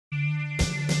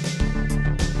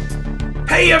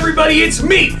Hey everybody, it's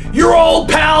me, your old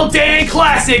pal Dan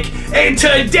Classic, and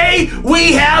today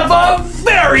we have a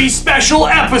very special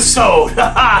episode.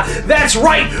 That's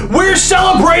right, we're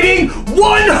celebrating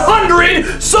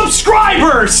 100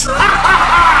 subscribers.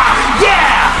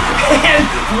 Yeah! And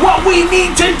what we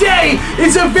need today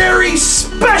is a very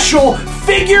special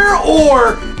figure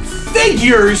or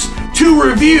figures to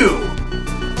review.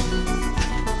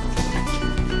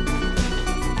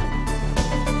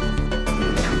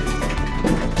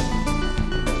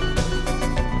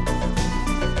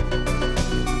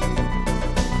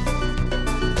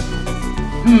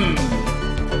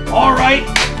 Alright,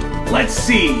 let's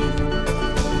see.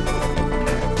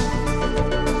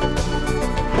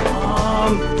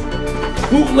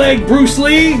 Bootleg Bruce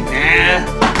Lee? Nah.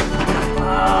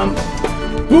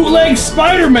 Bootleg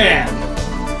Spider-Man?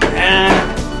 Nah.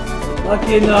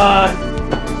 Fucking,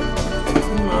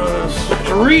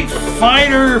 Street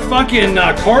Fighter fucking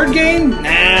card game?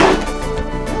 Nah.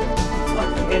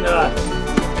 Fucking,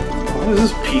 where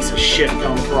does this piece of shit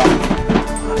come from?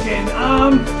 Fucking,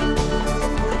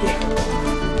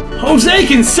 Jose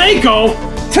Canseco?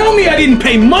 Tell me I didn't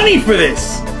pay money for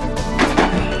this!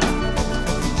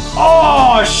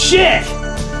 Oh, shit!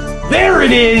 There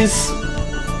it is!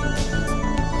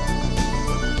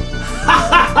 Ha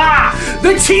ha ha!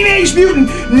 The Teenage Mutant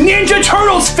Ninja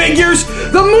Turtles figures!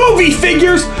 The movie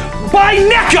figures by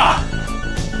NECA!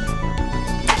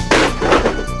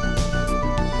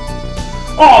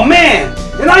 Oh man!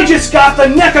 And I just got the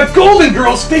NECA Golden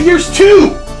Girls figures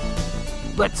too!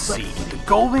 Let's see, the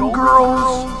Golden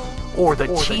Girls or the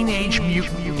Teenage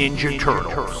Mutant Ninja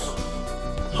Turtles?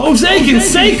 Jose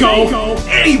Canseco?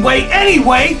 Anyway,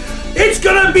 it's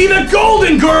gonna be the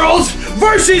Golden Girls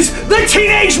versus the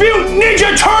Teenage Mutant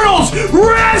Ninja Turtles!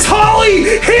 Raz Holly,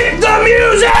 hit the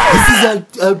music! This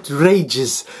is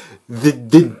outrageous.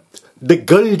 The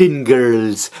Golden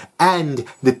Girls and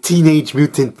the Teenage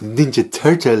Mutant Ninja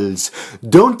Turtles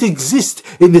don't exist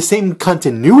in the same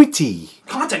continuity.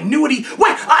 Continuity?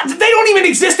 What? They don't even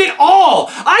exist at all!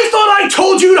 I thought I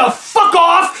told you to fuck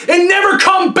off and never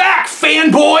come back,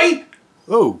 fanboy!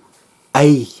 Oh,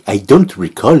 I don't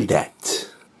recall that.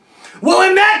 Well,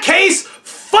 in that case,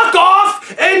 fuck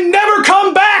off and never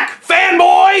come back,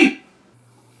 fanboy!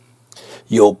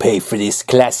 You'll pay for this,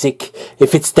 Classic,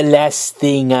 if it's the last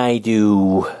thing I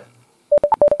do.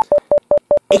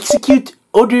 Execute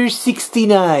Order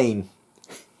 69.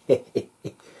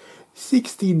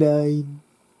 69.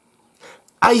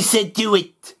 I said do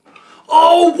it!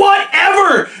 Oh,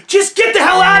 whatever! Just get the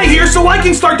hell out of here so I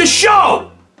can start the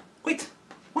show! Wait,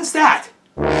 what's that?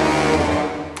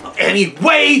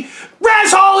 Anyway,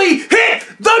 Raz Holly, hit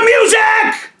the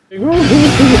music! Oh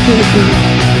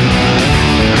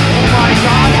my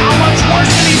god, how much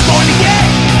worse than he's going to get?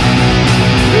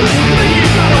 This is what you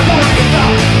gotta worry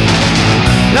about!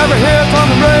 Never hear from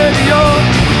the radio.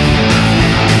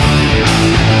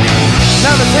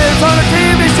 Never see it on a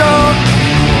TV show.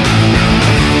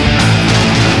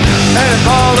 And it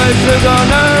always is on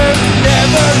earth.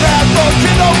 Never have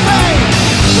broken no pain.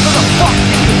 Who the fuck do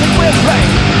you think we're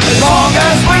playing? As long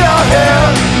as we are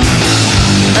here.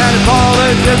 And it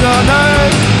always is on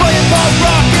earth. Playing pop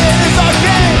rocket is our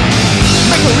game.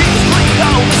 Make the readers bleed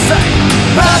all the same.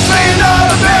 Pass me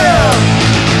another beer.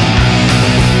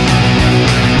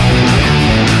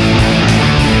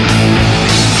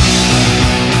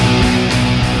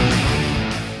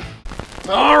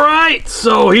 Alright,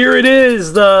 so here it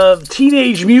is, the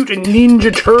Teenage Mutant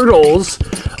Ninja Turtles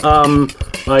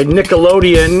by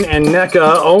Nickelodeon and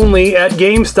NECA, only at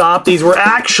GameStop. These were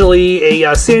actually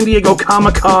a San Diego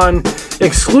Comic-Con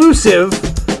exclusive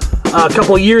a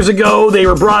couple years ago. They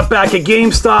were brought back at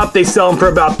GameStop. They sell them for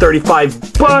about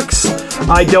 35 bucks.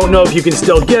 I don't know if you can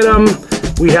still get them.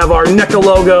 We have our NECA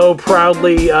logo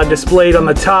proudly displayed on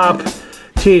the top.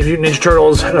 Teenage Mutant Ninja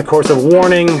Turtles, and of course a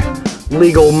warning.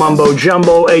 Legal mumbo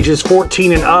jumbo, ages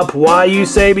 14 and up. Why, you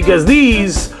say? Because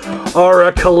these are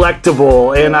a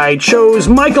collectible, and I chose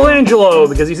Michelangelo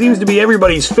because he seems to be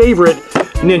everybody's favorite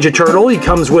Ninja Turtle. He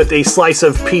comes with a slice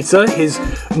of pizza, his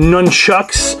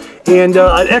nunchucks, and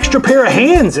an extra pair of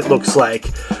hands, it looks like.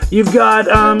 You've got,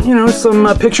 you know, some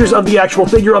pictures of the actual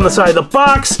figure on the side of the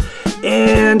box,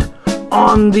 and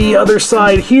on the other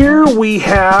side here, we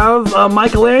have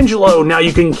Michelangelo. Now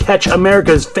you can catch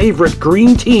America's favorite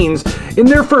green teens in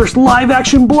their first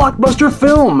live-action blockbuster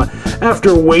film.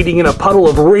 After wading in a puddle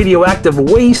of radioactive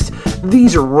waste,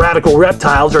 these radical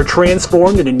reptiles are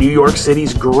transformed into New York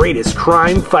City's greatest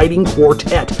crime-fighting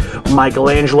quartet.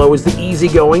 Michelangelo is the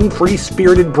easygoing,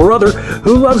 free-spirited brother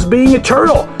who loves being a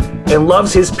turtle and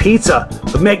loves his pizza.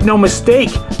 But make no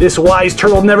mistake, this wise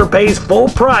turtle never pays full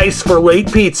price for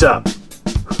late pizza.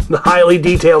 The highly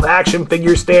detailed action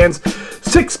figure stands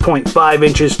 6.5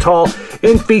 inches tall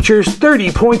and features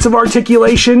 30 points of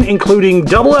articulation, including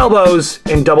double elbows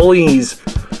and double knees.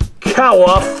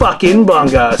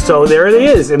 Cowabunga. So there it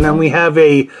is. And then we have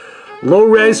a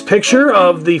low-res picture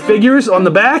of the figures on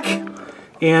the back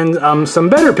and some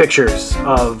better pictures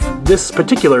of this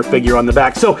particular figure on the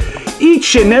back. So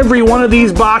each and every one of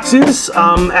these boxes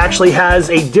actually has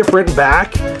a different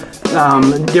back,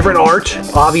 different art,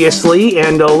 obviously,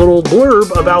 and a little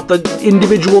blurb about the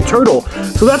individual turtle.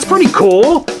 So that's pretty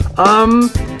cool.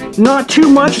 Not too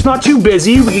much, not too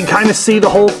busy. We can kind of see the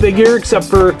whole figure except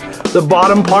for the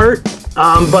bottom part.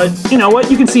 But you know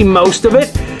what? You can see most of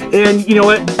it. And you know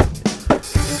what?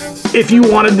 If you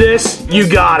wanted this, you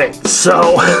got it.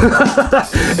 So,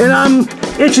 and I'm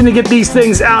itching to get these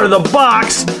things out of the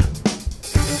box.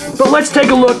 But let's take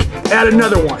a look at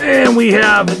another one. And we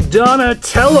have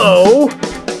Donatello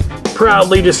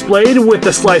proudly displayed with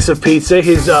the slice of pizza.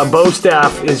 His bow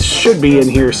staff should be in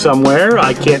here somewhere.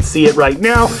 I can't see it right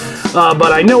now,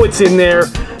 but I know it's in there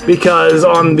because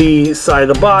on the side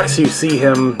of the box you see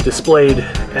him displayed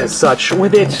as such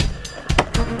with it.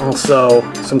 Also,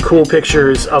 some cool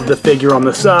pictures of the figure on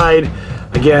the side,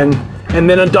 again, and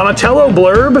then a Donatello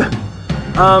blurb.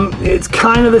 It's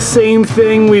kind of the same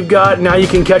thing. We've got Now You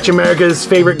Can Catch America's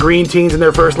Favorite Green Teens in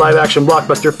their first live-action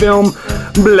blockbuster film,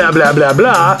 blah, blah, blah,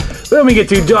 blah. Then we get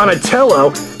to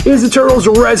Donatello is the Turtles'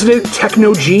 resident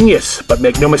techno genius, but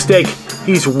make no mistake,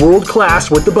 he's world-class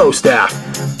with the bow staff.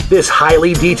 This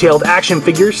highly detailed action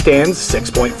figure stands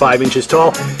 6.5 inches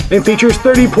tall and features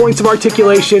 30 points of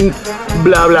articulation,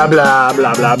 blah, blah, blah,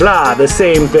 blah, blah, blah. The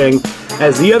same thing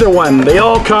as the other one. They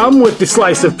all come with the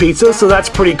slice of pizza, so that's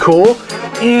pretty cool.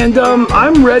 And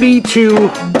I'm ready to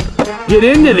get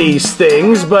into these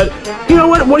things, but you know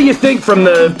what? What do you think from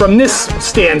this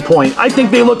standpoint? I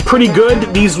think they look pretty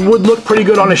good. These would look pretty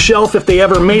good on a shelf if they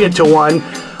ever made it to one.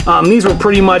 These were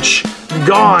pretty much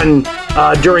gone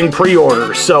during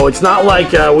pre-order, so it's not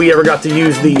like we ever got to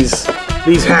use these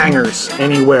hangers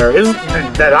anywhere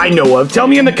that I know of. Tell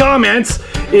me in the comments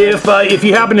if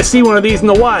you happen to see one of these in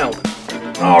the wild.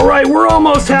 Alright, we're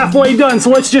almost halfway done,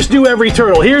 so let's just do every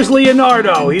turtle. Here's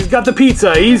Leonardo. He's got the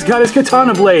pizza. He's got his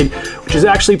katana blade, which is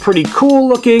actually pretty cool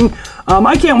looking.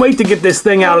 I can't wait to get this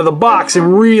thing out of the box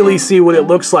and really see what it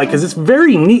looks like, because it's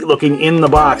very neat looking in the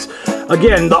box.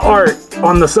 Again, the art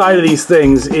on the side of these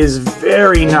things is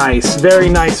very nice. Very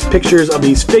nice pictures of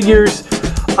these figures.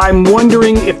 I'm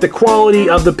wondering if the quality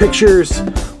of the pictures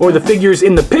or the figures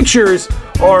in the pictures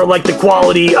are like the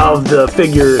quality of the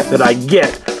figure that I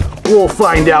get. We'll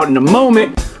find out in a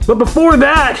moment. But before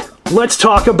that, let's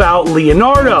talk about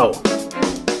Leonardo.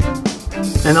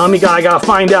 And I gotta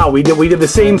find out. We did the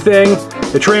same thing.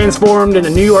 They transformed into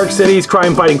New York City's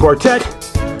crime-fighting quartet.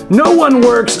 No one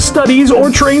works, studies,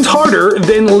 or trains harder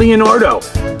than Leonardo.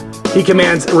 He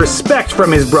commands respect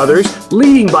from his brothers,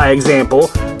 leading by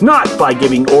example, not by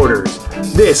giving orders.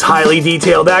 This highly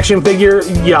detailed action figure,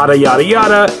 yada yada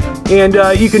yada, and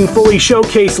you can fully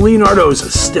showcase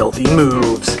Leonardo's stealthy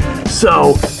moves.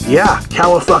 So, yeah,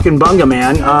 cowabunga,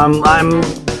 man.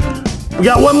 We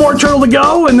got one more turtle to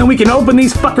go, and then we can open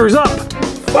these fuckers up.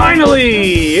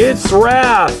 Finally, it's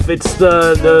Raph. It's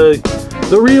the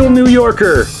real New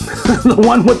Yorker. The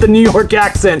one with the New York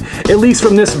accent, at least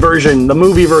from this version, the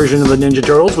movie version of the Ninja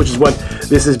Turtles, which is what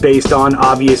this is based on,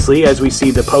 obviously, as we see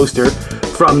the poster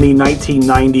from the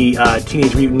 1990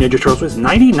 Teenage Mutant Ninja Turtles. Was it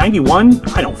 90? 91?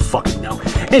 I don't fucking know.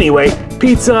 Anyway,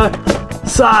 pizza,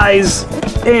 size,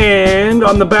 and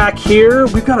on the back here,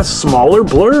 we've got a smaller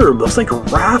blurb. Looks like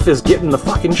Raph is getting the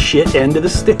fucking shit end of the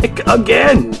stick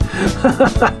again.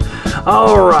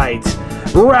 Alright.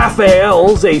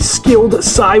 Raphael's a skilled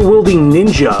psi-wielding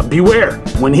ninja. Beware,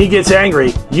 when he gets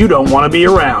angry, you don't want to be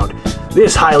around.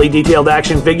 This highly detailed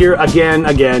action figure, again,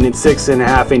 it's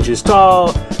 6.5 inches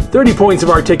tall, 30 points of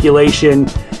articulation,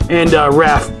 and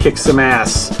Raph kicks some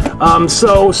ass.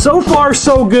 So far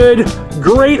so good.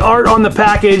 Great art on the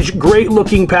package, great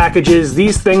looking packages.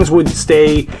 These things would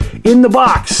stay in the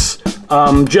box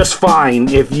just fine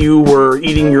if you were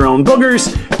eating your own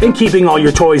boogers and keeping all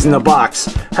your toys in the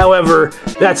box. However,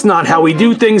 that's not how we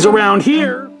do things around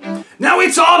here. Now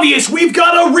it's obvious we've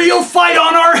got a real fight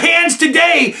on our hands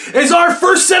today, as our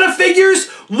first set of figures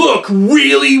look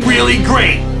really, really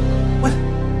great. What?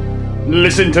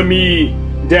 Listen to me,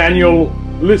 Daniel.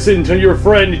 Listen to your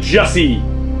friend Jesse.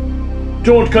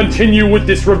 Don't continue with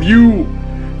this review.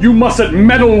 You mustn't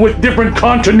meddle with different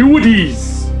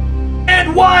continuities.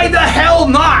 And why the hell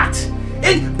not?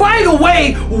 And by the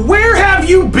way, where have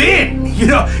you been? You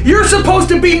know, you're supposed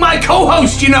to be my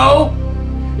co-host, you know?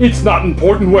 It's not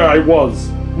important where I was.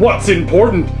 What's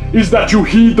important is that you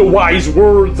heed the wise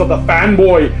words of the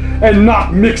fanboy and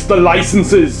not mix the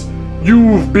licenses.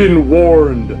 You've been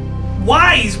warned.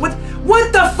 Wise? What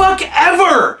the fuck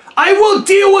ever? I will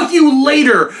deal with you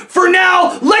later. For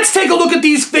now, let's take a look at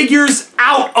these figures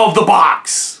out of the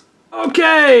box.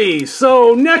 Okay,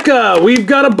 so NECA, we've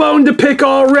got a bone to pick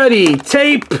already.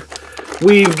 Tape,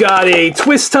 we've got a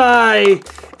twist tie,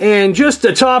 and just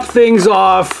to top things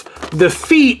off, the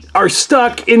feet are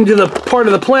stuck into the part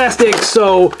of the plastic,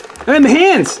 so, and the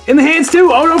hands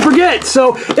too, oh, don't forget.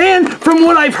 So, and from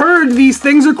what I've heard, these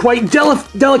things are quite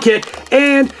delicate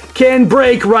and can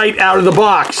break right out of the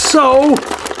box. So,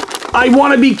 I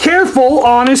want to be careful,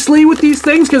 honestly, with these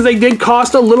things, because they did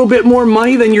cost a little bit more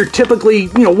money than you're typically,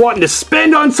 wanting to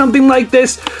spend on something like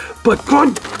this. But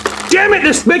god damn it,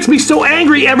 this makes me so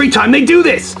angry every time they do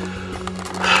this.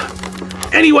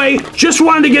 Anyway, just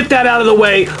wanted to get that out of the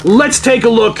way. Let's take a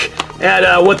look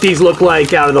at what these look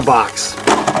like out of the box.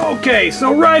 Okay,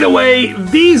 so right away,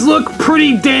 these look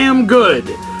pretty damn good.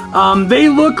 They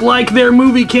look like their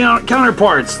movie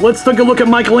counterparts. Let's take a look at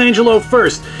Michelangelo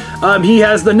first. He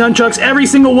has the nunchucks. Every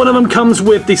single one of them comes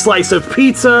with the slice of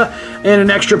pizza and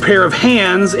an extra pair of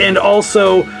hands, and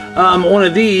also one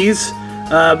of these,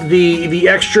 the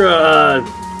extra,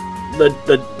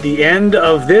 the end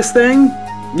of this thing.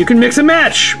 You can mix and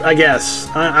match, I guess.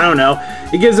 I don't know.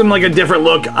 It gives them like a different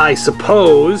look, I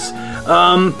suppose.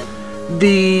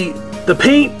 The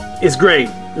paint is great.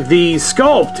 The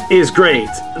sculpt is great.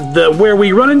 Where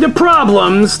we run into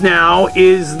problems now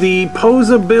is the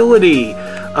posability.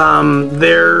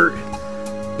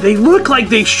 They look like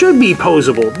they should be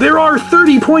posable. There are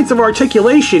 30 points of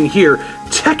articulation here,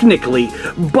 technically,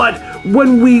 but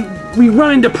when we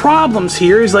run into problems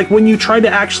here is like when you try to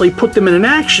actually put them in an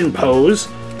action pose,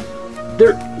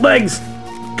 their legs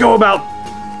go about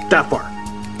that far.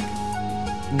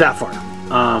 That far.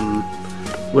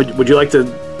 Would you like to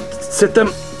sit them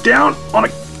down on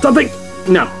something?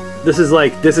 No. This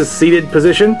is seated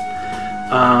position.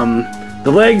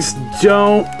 The legs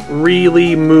don't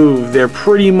really move. They're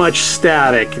pretty much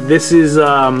static. This is,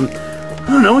 I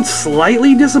don't know, it's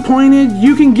slightly disappointed.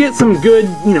 You can get some good,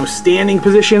 standing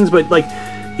positions, but like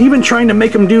even trying to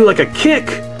make them do like a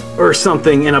kick or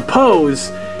something in a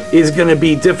pose is going to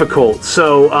be difficult.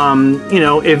 So,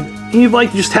 if you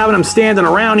like just having them standing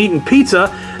around eating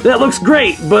pizza, that looks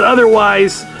great, but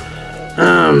otherwise,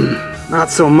 not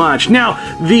so much. Now,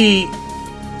 the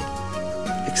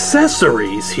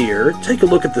accessories here, take a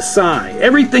look at the side.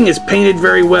 Everything is painted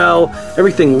very well.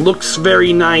 Everything looks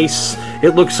very nice.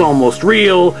 It looks almost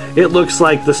real. It looks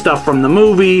like the stuff from the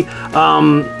movie.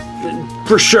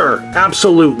 For sure,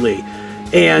 absolutely.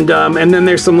 And then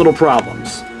there's some little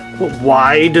problems. Well,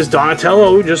 why does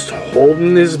Donatello just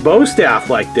holding his bow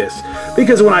staff like this?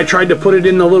 Because when I tried to put it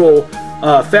in the little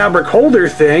fabric holder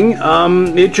thing,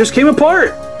 it just came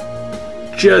apart.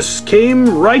 Just came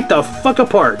right the fuck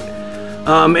apart.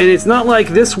 And it's not like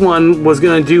this one was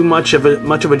going to do much of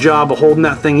a job of holding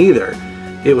that thing either.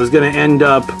 It was going to end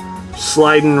up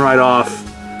sliding right off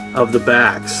of the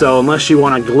back. So unless you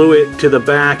want to glue it to the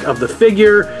back of the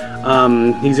figure,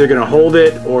 he's either going to hold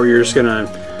it, or you're just going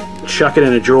to chuck it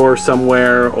in a drawer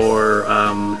somewhere, or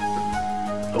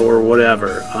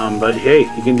whatever. But hey,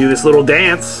 you can do this little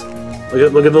dance.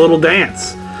 Look at the little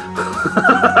dance.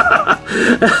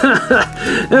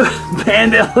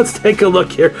 And let's take a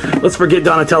look here. Let's forget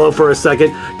Donatello for a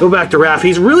second. Go back to Raph.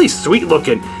 He's really sweet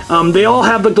looking. They all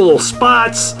have like the little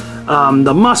spots,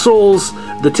 the muscles,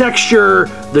 the texture,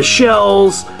 the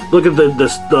shells. Look at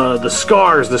the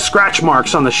scars, the scratch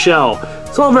marks on the shell.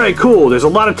 It's all very cool. There's a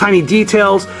lot of tiny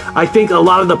details. I think a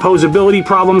lot of the posability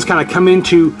problems kind of come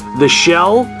into the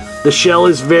shell. The shell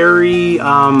is very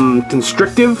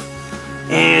constrictive.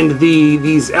 And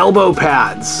these elbow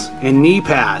pads and knee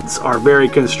pads are very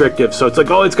constrictive. So it's like,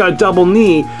 oh, it's got a double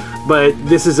knee, but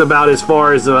this is about as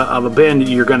far as of a bend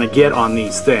you're gonna get on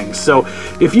these things. So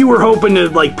if you were hoping to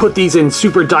like put these in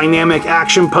super dynamic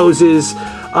action poses,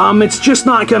 it's just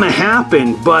not gonna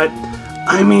happen. But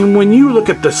I mean, when you look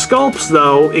at the sculpts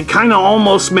though, it kind of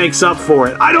almost makes up for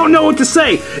it. I don't know what to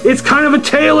say. It's kind of a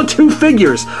tale of two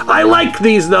figures. I like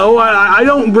these though. I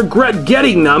don't regret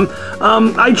getting them.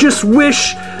 I just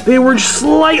wish they were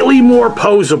slightly more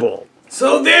posable.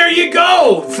 So there you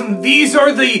go. These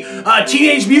are the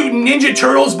Teenage Mutant Ninja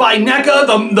Turtles by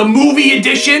NECA, the movie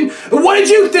edition. What did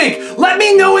you think? Let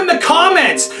me know in the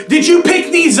comments. Did you pick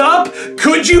these up?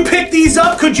 Could you pick these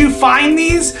up? Could you find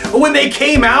these when they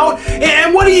came out?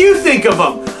 And what do you think of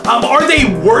them? Are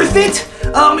they worth it?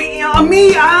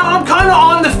 I'm kind of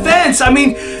on the fence. I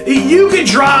mean, you could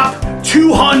drop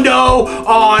 $200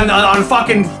 on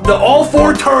fucking all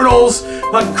 4 turtles,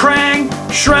 like Krang,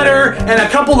 Shredder, and a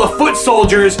couple of foot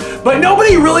soldiers, but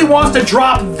nobody really wants to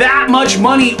drop that much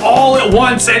money all at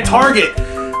once at Target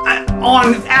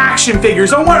on action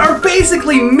figures, on what are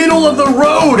basically middle of the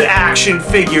road action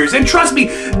figures. And trust me,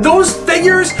 those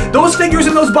figures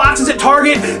in those boxes at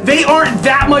Target, they aren't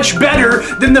that much better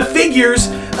than the figures,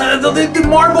 the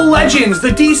Marvel Legends, the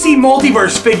DC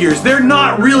Multiverse figures. They're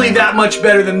not really that much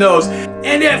better than those.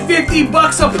 And at 50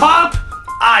 bucks a pop,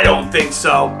 I don't think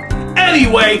so.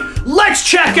 Anyway, let's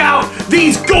check out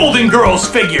these Golden Girls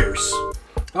figures.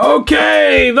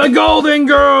 Okay, the Golden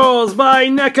Girls by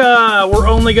NECA. We're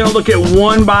only going to look at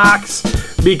one box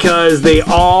because they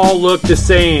all look the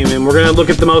same. And we're going to look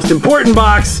at the most important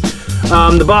box,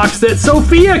 the box that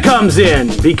Sophia comes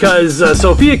in, because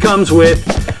Sophia comes with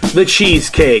the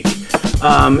cheesecake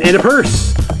and a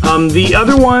purse. The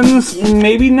other ones,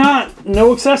 maybe not.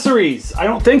 No accessories. I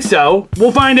don't think so.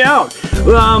 We'll find out.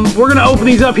 We're going to open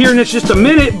these up here in just a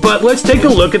minute, but let's take a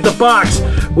look at the box.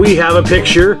 We have a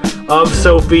picture of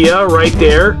Sophia right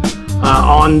there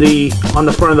on the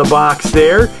front of the box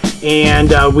there.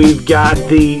 And we've got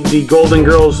the Golden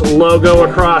Girls logo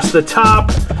across the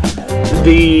top.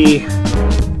 The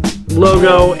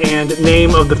logo and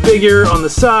name of the figure on the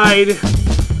side.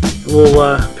 A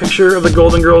little picture of the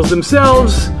Golden Girls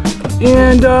themselves.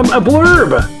 And a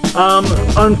blurb.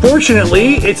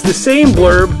 Unfortunately, it's the same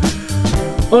blurb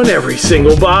on every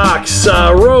single box.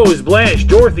 Rose, Blanche,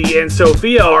 Dorothy, and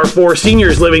Sophia are 4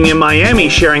 seniors living in Miami,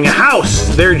 sharing a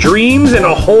house, their dreams, and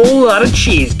a whole lot of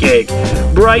cheesecake.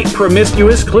 Bright,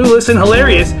 promiscuous, clueless, and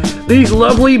hilarious, these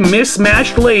lovely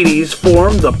mismatched ladies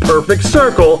form the perfect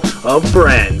circle of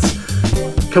friends.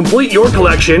 Complete your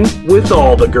collection with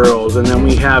all the girls. And then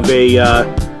we have a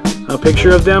picture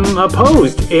of them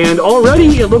posed, and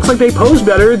already it looks like they pose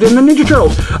better than the Ninja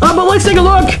Turtles. But let's take a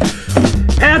look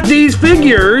at these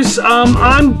figures.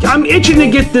 I'm itching to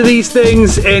get to these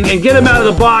things and get them out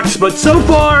of the box, but so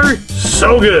far,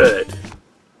 so good.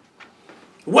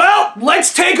 Well,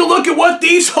 let's take a look at what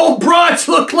these old broads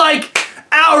look like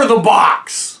out of the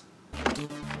box.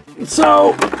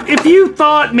 So, if you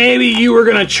thought maybe you were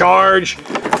gonna charge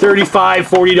 $35,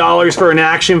 $40 for an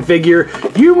action figure,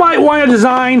 you might want to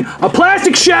design a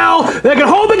plastic shell that can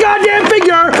hold the goddamn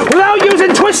figure without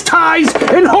using twist ties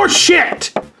and horse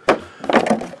shit.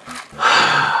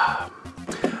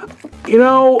 You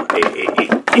know,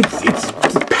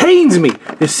 it pains me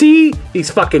to see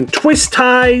these fucking twist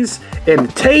ties and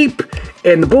the tape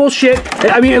and the bullshit.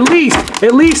 I mean, at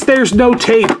least there's no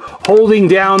tape holding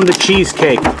down the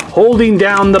cheesecake, holding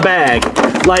down the bag.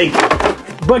 Like,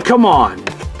 but come on.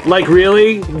 Like,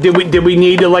 really? Did we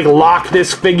need to, like, lock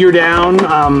this figure down?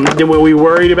 Were we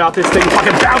worried about this thing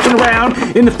fucking bouncing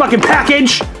around in the fucking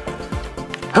package?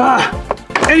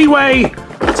 Anyway,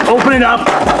 let's open it up.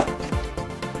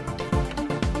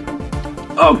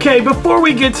 Okay, before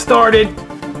we get started,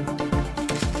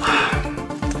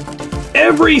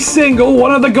 every single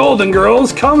one of the Golden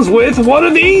Girls comes with one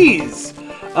of these.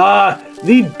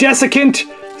 The desiccant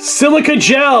silica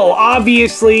gel.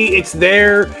 Obviously, it's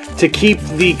there to keep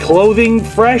the clothing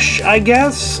fresh, I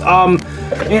guess.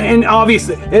 And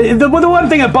obviously, the one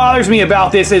thing that bothers me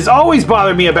about this is always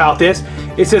bothered me about this.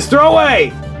 It says throw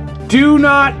away, do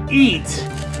not eat.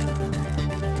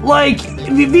 Like,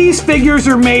 these figures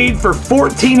are made for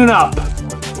 14 and up.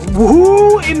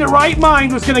 Who in the right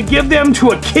mind was gonna give them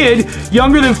to a kid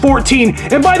younger than 14?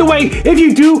 And by the way, if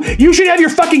you do, you should have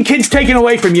your fucking kids taken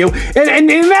away from you.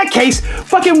 And in that case,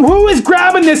 fucking who is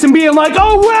grabbing this and being like,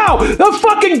 oh wow, the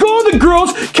fucking Golden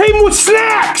Girls came with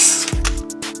snacks?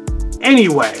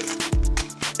 Anyway,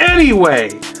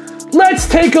 let's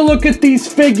take a look at these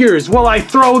figures while I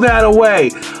throw that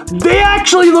away. They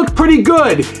actually look pretty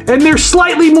good, and they're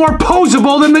slightly more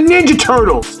poseable than the Ninja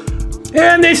Turtles.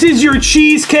 And this is your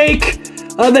cheesecake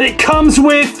that it comes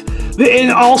with,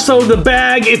 and also the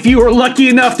bag. If you were lucky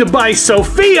enough to buy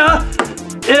Sophia,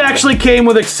 it actually came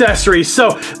with accessories.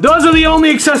 So those are the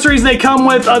only accessories they come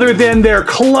with other than their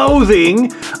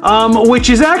clothing, which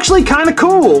is actually kind of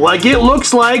cool. Like, it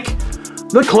looks like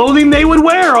the clothing they would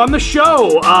wear on the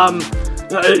show.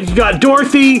 You got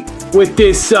Dorothy with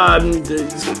this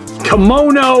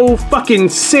kimono fucking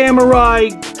samurai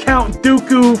Count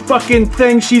Dooku fucking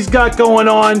thing she's got going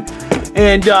on.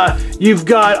 And you've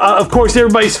got, of course,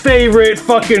 everybody's favorite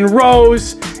fucking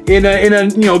Rose in a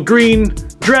you know, green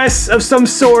dress of some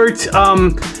sort.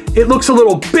 It looks a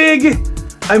little big.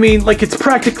 I mean, like, it's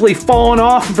practically fallen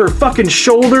off of her fucking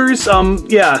shoulders.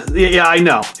 Yeah, I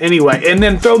know. Anyway, and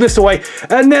then throw this away.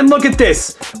 And then look at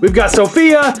this. We've got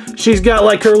Sophia. She's got,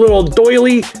 like, her little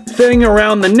doily thing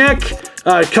around the neck.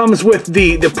 Comes with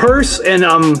the purse and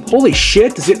holy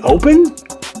shit, does it open?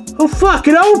 Oh fuck,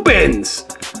 it opens!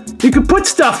 You can put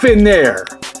stuff in there.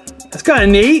 That's kind of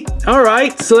neat. All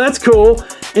right, so that's cool.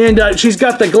 And she's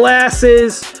got the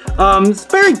glasses.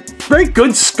 Very, very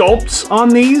good sculpts on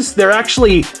these. They're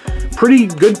actually pretty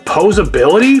good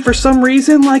posability for some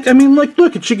reason. Like, I mean, like,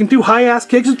 look, she can do high-ass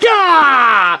kicks.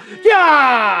 Yeah!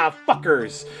 Yeah!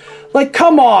 Fuckers. Like,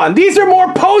 come on. These are more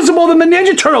posable than the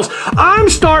Ninja Turtles. I'm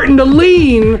starting to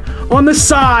lean on the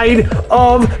side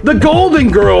of the Golden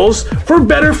Girls for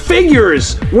better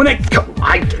figures. When it...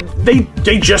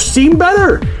 They just seem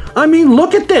better. I mean,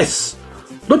 look at this.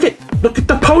 Look at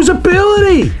the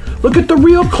posability. Look at the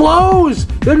real clothes.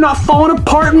 They're not falling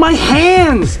apart in my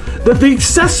hands. The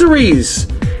accessories.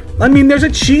 I mean, there's a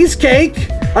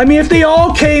cheesecake. I mean, if they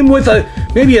all came with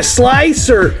maybe a slice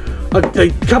or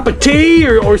a cup of tea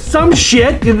or some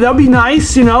shit, that'd be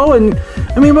nice, you know. And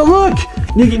I mean, but look,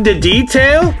 you get the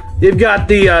detail. You've got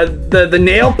the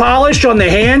nail polish on the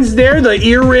hands there, the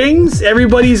earrings.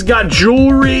 Everybody's got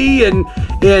jewelry and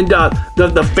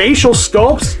the facial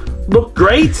sculpts look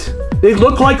great. They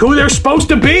look like who they're supposed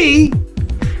to be.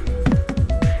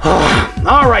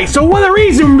 All right, so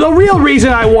the real reason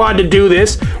I wanted to do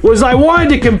this was I wanted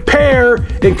to compare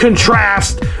and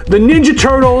contrast the Ninja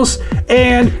Turtles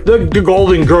and the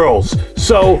Golden Girls.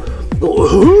 So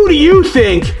who do you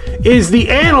think is the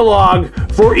analog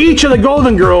for each of the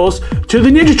Golden Girls to the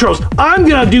Ninja Turtles? I'm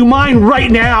gonna do mine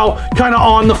right now, kind of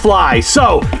on the fly.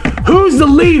 So who's the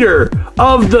leader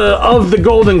of the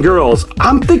Golden Girls?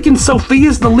 I'm thinking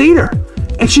Sophia's the leader,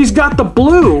 and she's got the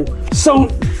blue. So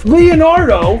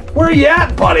Leonardo, where are you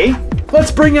at, buddy?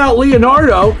 Let's bring out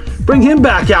Leonardo. Bring him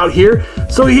back out here.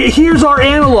 So here's our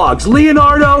analogs,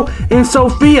 Leonardo and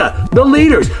Sophia, the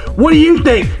leaders. What do you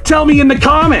think? Tell me in the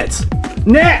comments.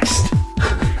 Next.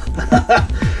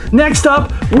 Next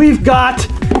up, we've got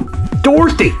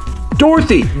Dorothy.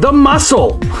 Dorothy, the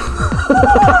muscle.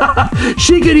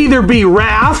 She could either be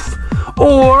Raph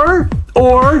or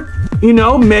you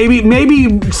know,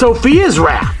 maybe Sophia's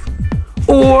Raph.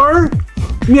 Or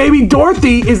maybe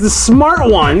Dorothy is the smart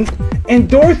one, and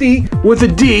Dorothy with a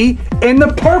D, and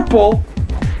the purple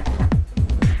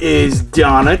is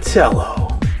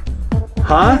Donatello.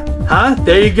 Huh?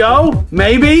 There you go.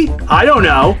 Maybe? I don't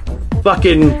know.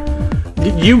 Fucking,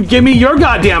 you give me your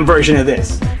goddamn version of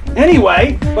this.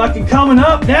 Anyway, fucking coming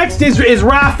up next is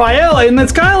Raphael, and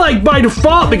that's kind of like by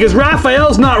default because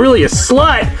Raphael's not really a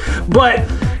slut, but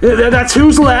that's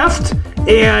who's left.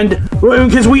 And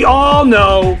because we all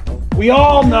know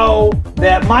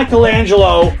that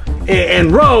Michelangelo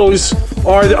and Rose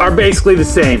are basically the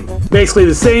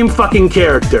same fucking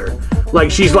character.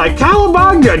 Like, she's like,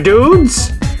 "Cowabunga,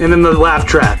 dudes," and then the laugh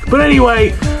track. But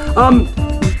anyway,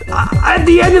 at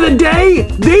the end of the day,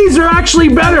 these are actually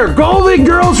better. Golden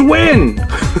Girls win.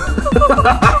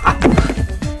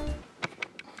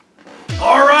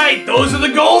 All right, those are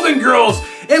the Golden Girls.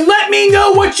 And let me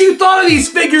know what you thought of these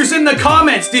figures in the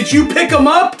comments. Did you pick them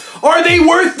up? Are they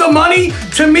worth the money?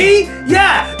 To me,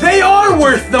 yeah, they are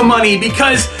worth the money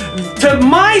because to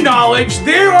my knowledge,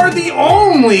 they are the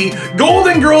only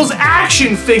Golden Girls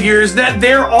action figures that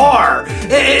there are.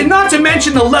 And not to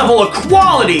mention the level of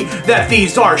quality that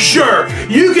these are. Sure,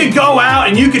 you could go out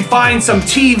and you could find some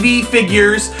TV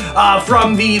figures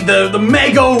from the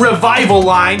Mego Revival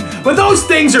line, but those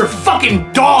things are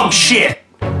fucking dog shit.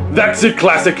 That's it,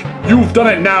 Classic. You've done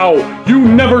it now. You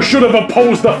never should have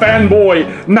opposed the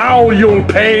fanboy. Now you'll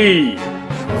pay.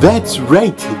 That's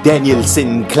right,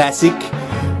 Danielson Classic.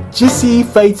 Jesse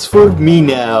fights for me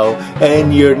now,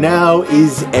 and your now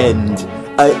is end.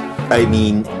 I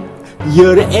mean,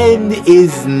 your end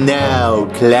is now,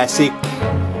 Classic.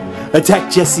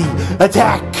 Attack, Jesse!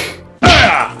 Attack!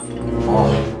 Ah!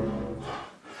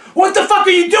 What the fuck are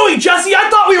you doing, Jesse? I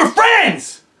thought we were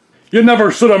friends! You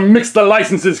never should have mixed the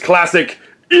licenses, Classic.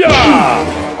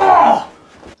 Yeah!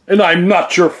 And I'm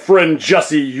not your friend,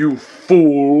 Jesse, you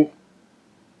fool.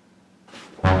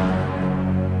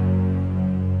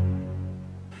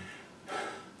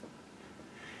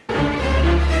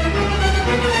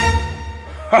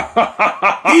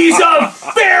 He's a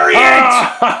variant!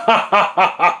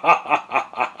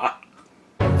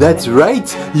 That's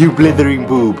right, you blithering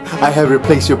boob. I have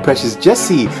replaced your precious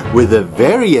Jesse with a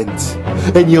variant.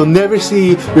 And you'll never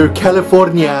see your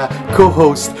California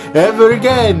co-host ever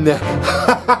again.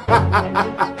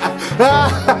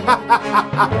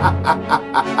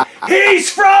 He's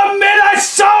from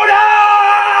Minnesota!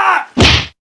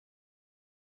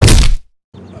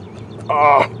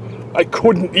 I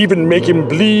couldn't even make him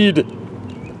bleed.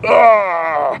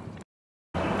 I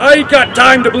ain't got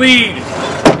time to bleed.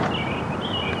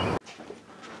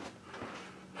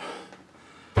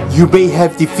 You may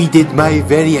have defeated my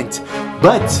variant,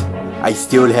 but I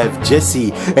still have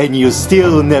Jesse, and you'll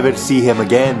still never see him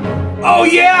again. Oh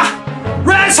yeah!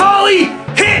 Raz Holly,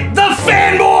 hit the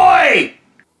fanboy!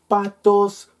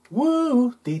 Patos,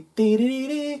 woo,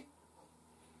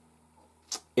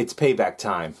 It's payback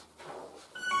time.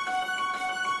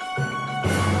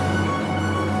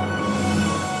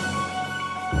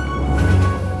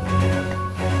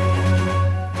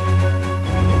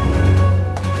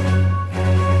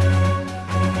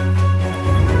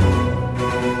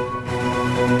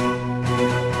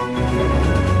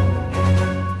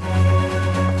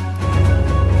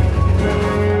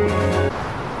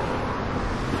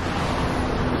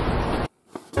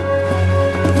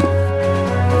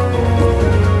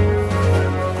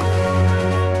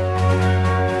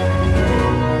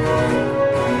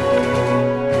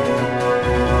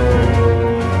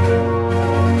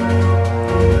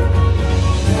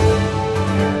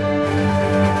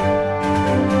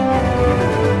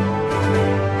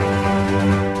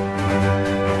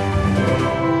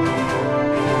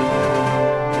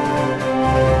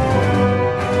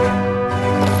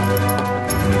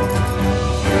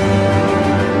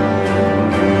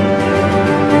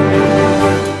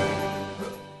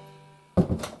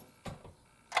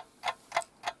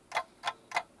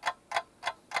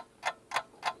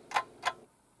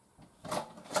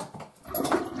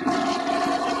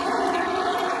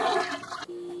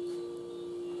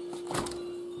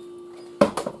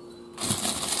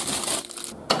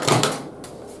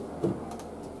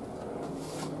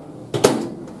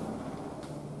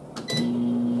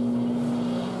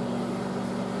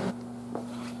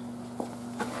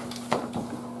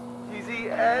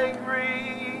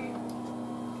 Angry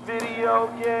video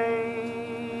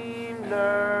game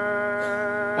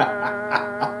nerd.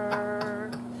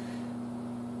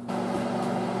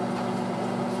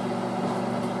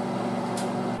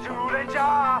 Zulenja,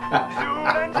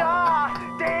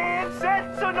 den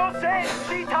setsu no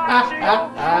senshi tachi o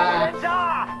Zulenja.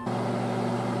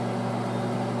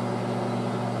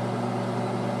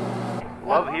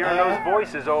 Love hearing those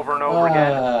voices over and over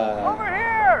again. Over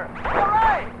here! All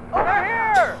right! Over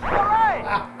here! All right!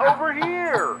 Over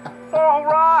here! All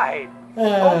right!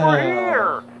 Over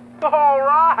here! All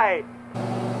right!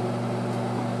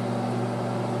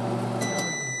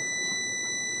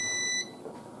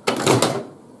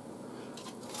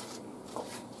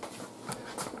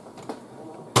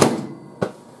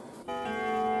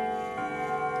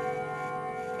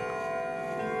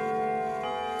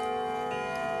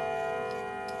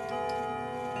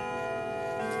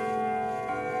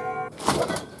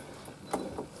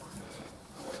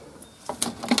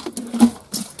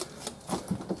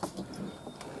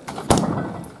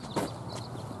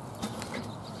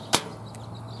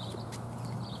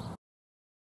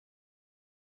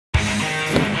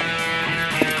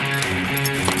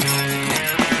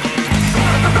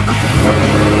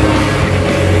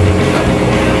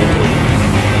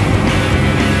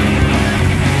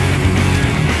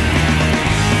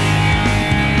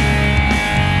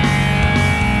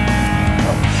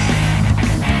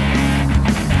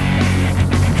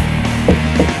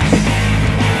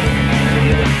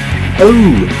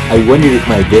 Oh, I wonder if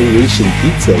my variation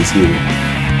pizza is here.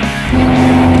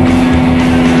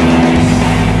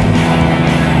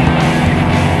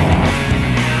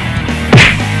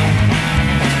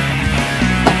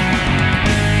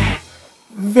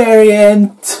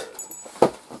 Variant.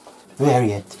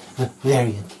 Variant.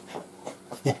 Variant.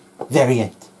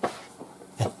 Variant.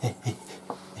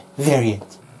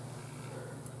 Variant.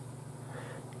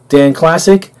 Dan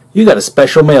Classic, you got a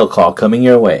special mail call coming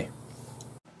your way.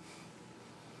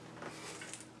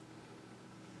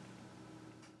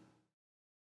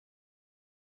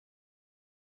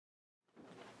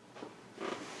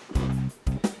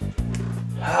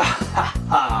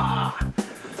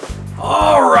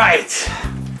 All right,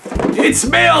 it's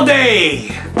mail day.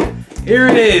 Here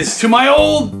it is to my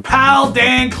old pal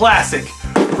Dan Classic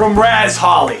from Raz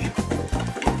Holly.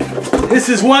 This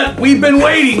is what we've been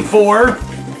waiting for.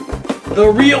 The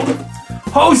real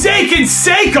Jose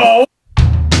Canseco.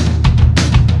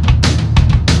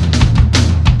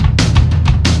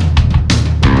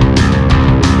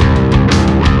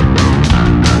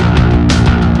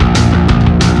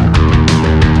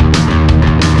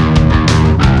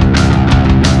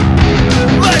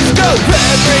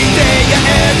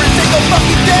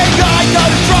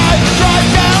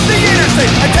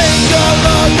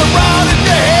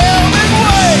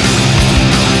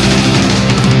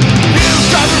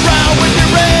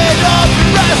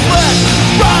 Restless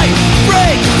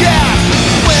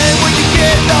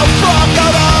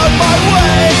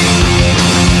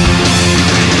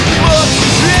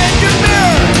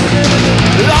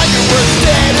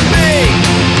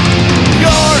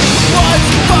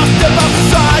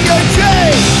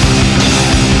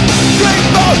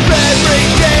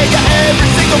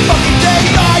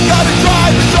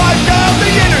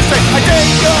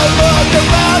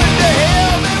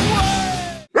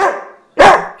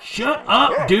Shut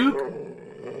up, Duke.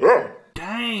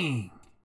 Dang.